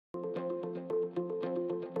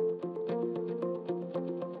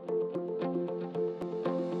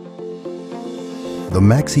The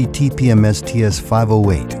Maxi TPMS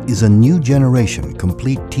TS508 is a new generation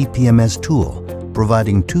complete TPMS tool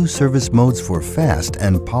providing two service modes for fast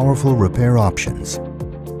and powerful repair options: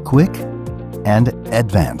 Quick and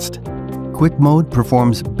Advanced. Quick mode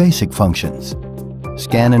performs basic functions: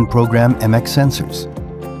 scan and program MX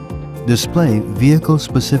sensors, display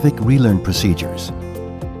vehicle-specific relearn procedures,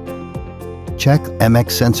 check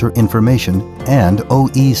MX sensor information and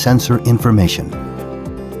OE sensor information.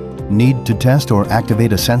 Need to test or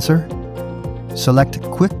activate a sensor? Select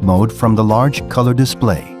Quick mode from the large color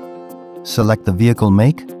display. Select the vehicle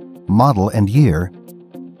make, model and year.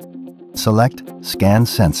 Select Scan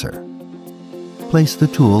Sensor. Place the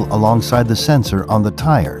tool alongside the sensor on the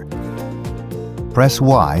tire. Press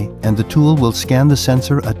Y and the tool will scan the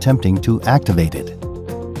sensor attempting to activate it.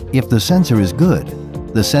 If the sensor is good,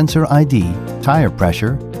 the sensor ID, tire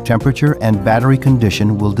pressure, temperature and battery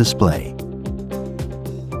condition will display.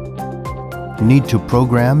 Need to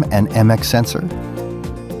program an MX sensor?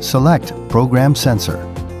 Select Program Sensor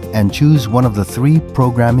and choose one of the three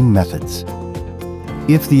programming methods.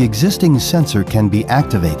 If the existing sensor can be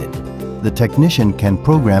activated, the technician can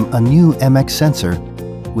program a new MX sensor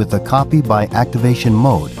with a copy by activation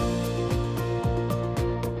mode.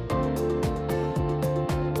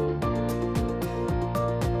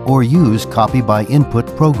 Or use copy by input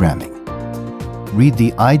programming. Read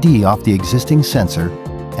the ID off the existing sensor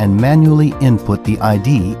and manually input the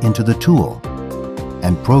ID into the tool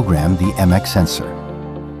and program the MX sensor.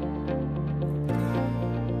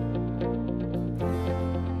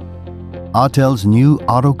 Autel's new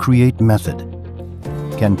Auto Create method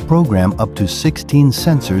can program up to 16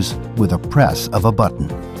 sensors with a press of a button.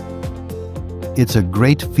 It's a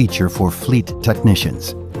great feature for fleet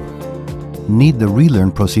technicians. Need the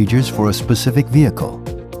relearn procedures for a specific vehicle?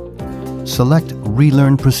 Select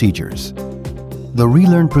Relearn Procedures. The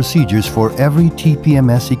relearn procedures for every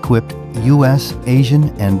TPMS-equipped US, Asian,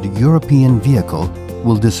 and European vehicle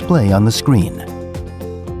will display on the screen.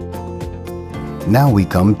 Now we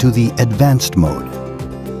come to the Advanced mode.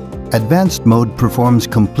 Advanced mode performs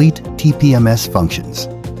complete TPMS functions.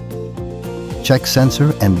 Check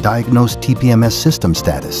sensor and diagnose TPMS system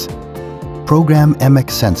status. Program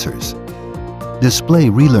MX sensors. Display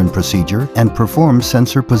relearn procedure and perform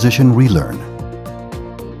sensor position relearn.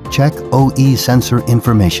 Check OE sensor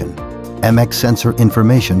information, MX sensor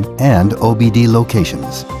information, and OBD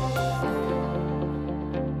locations.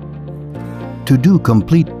 To do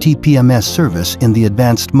complete TPMS service in the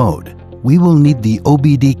advanced mode, we will need the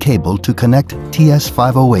OBD cable to connect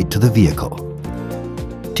TS508 to the vehicle.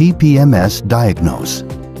 TPMS diagnose.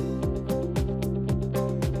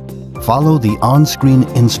 Follow the on-screen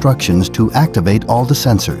instructions to activate all the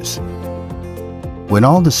sensors. When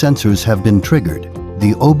all the sensors have been triggered,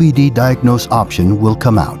 the OBD diagnose option will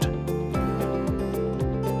come out.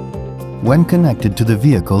 When connected to the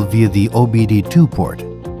vehicle via the OBD2 port,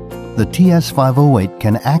 the TS508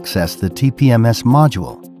 can access the TPMS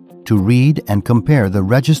module to read and compare the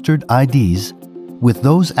registered IDs with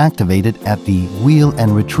those activated at the wheel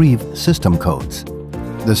and retrieve system codes.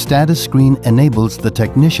 The status screen enables the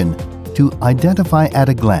technician to identify at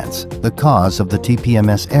a glance the cause of the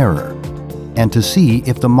TPMS error and to see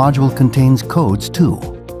if the module contains codes too.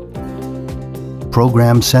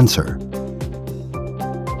 Program Sensor.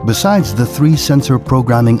 Besides the three sensor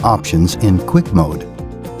programming options in Quick mode,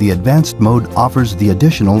 the Advanced mode offers the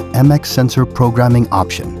additional MX sensor programming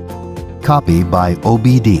option, Copy by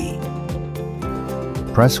OBD.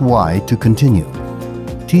 Press Y to continue.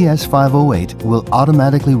 TS508 will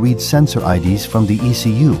automatically read sensor IDs from the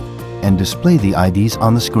ECU and display the IDs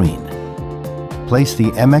on the screen. Place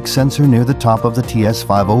the MX sensor near the top of the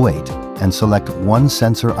TS508 and select one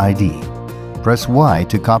sensor ID. Press Y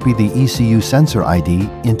to copy the ECU sensor ID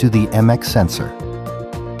into the MX sensor.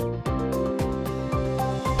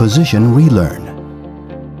 Position Relearn.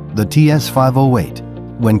 The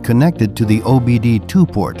TS508, when connected to the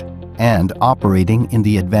OBD2 port and operating in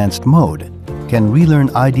the Advanced mode, can relearn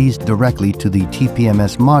IDs directly to the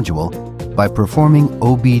TPMS module by performing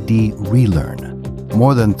OBD relearn.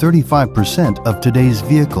 More than 35% of today's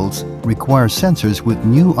vehicles require sensors with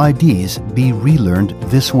new IDs be relearned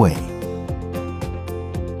this way.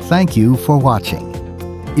 Thank you for watching.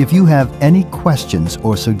 If you have any questions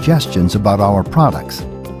or suggestions about our products,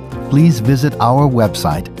 please visit our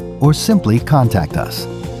website or simply contact us.